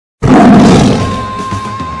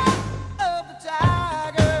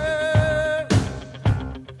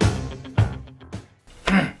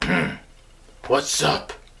What's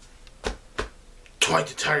up?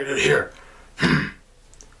 20 Tiger Dude here.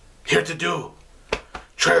 Here to do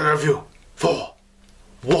trailer review for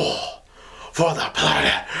War for the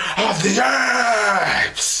Planet of the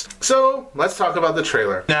Apes. So let's talk about the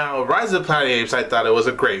trailer. Now, Rise of the Planet of the Apes, I thought it was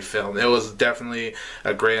a great film. It was definitely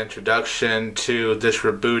a great introduction to this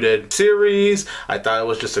rebooted series. I thought it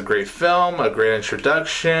was just a great film, a great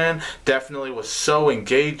introduction. Definitely was so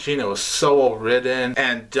engaging. It was so well written.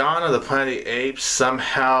 And Dawn of the Planet of the Apes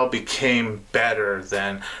somehow became better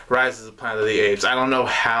than Rise of the Planet of the Apes. I don't know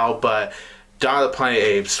how, but Dawn of the Planet of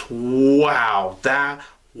the Apes, wow, that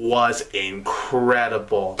was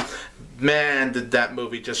incredible. Man, did that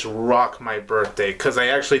movie just rock my birthday, because I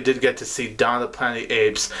actually did get to see Dawn of the Planet of the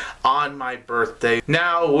Apes on my birthday.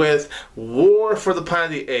 Now with War for the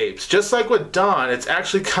Planet of the Apes, just like with Dawn, it's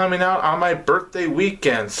actually coming out on my birthday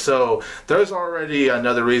weekend, so there's already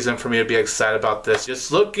another reason for me to be excited about this.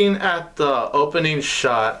 Just looking at the opening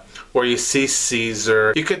shot where you see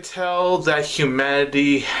Caesar, you could tell that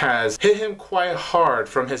humanity has hit him quite hard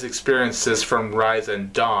from his experiences from Rise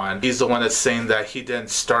and Dawn. He's the one that's saying that he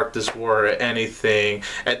didn't start this war or anything.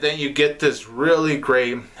 And then you get this really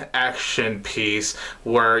great action piece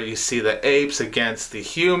where you see the apes against the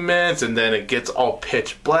humans, and then it gets all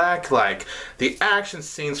pitch black. Like, the action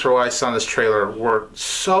scenes for what I saw in this trailer were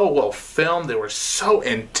so well filmed. They were so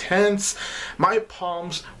intense. My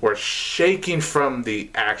palms were shaking from the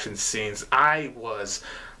action scenes. I was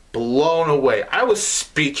blown away. I was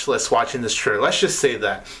speechless watching this trailer. Let's just say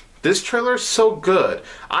that. This trailer is so good.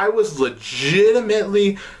 I was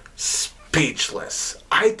legitimately speechless.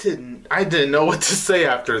 I didn't know what to say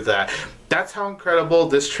after that. That's how incredible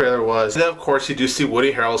this trailer was. And then, of course, you do see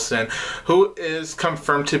Woody Harrelson, who is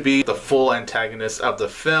confirmed to be the full antagonist of the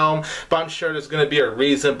film, but I'm sure there's going to be a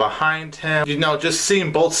reason behind him. You know, just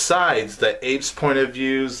seeing both sides, the apes' point of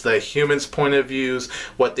views, the humans' point of views,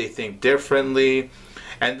 what they think differently.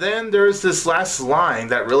 And then there's this last line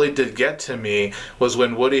that really did get to me, was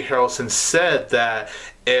when Woody Harrelson said that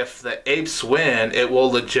if the apes win, it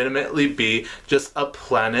will legitimately be just a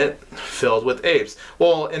planet filled with apes.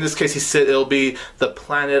 Well, in this case, he said it'll be the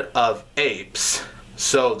planet of apes.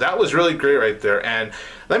 So that was really great right there. And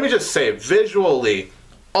let me just say, visually,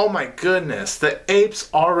 oh my goodness, the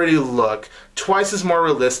apes already look twice as more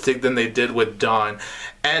realistic than they did with Dawn.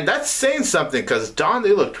 And that's saying something, because Dawn,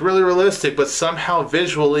 they looked really realistic, but somehow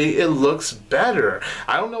visually it looks better.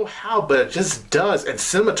 I don't know how, but it just does. And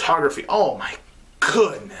cinematography, oh my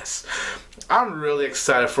goodness. I'm really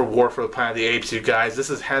excited for War for the Planet of the Apes, you guys.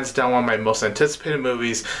 This is hands down one of my most anticipated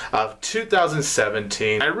movies of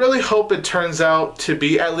 2017. I really hope it turns out to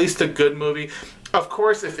be at least a good movie. Of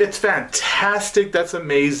course, if it's fantastic, that's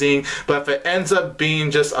amazing, but if it ends up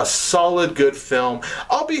being just a solid, good film,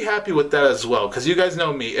 I'll be happy with that as well, because you guys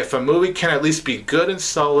know me. If a movie can at least be good and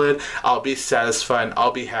solid, I'll be satisfied and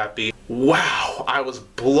I'll be happy. Wow, I was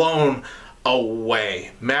blown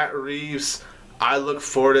away. Matt Reeves, I look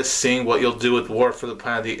forward to seeing what you'll do with War for the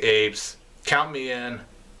Planet of the Apes. Count me in.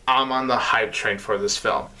 I'm on the hype train for this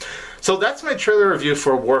film. So that's my trailer review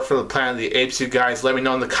for War for the Planet of the Apes, you guys. Let me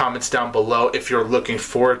know in the comments down below if you're looking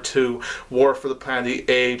forward to War for the Planet of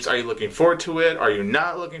the Apes. Are you looking forward to it? Are you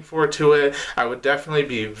not looking forward to it? I would definitely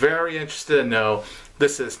be very interested to know.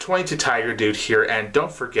 This is 22 Tiger Dude here, and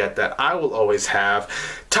don't forget that I will always have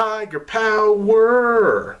Tiger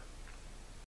Power.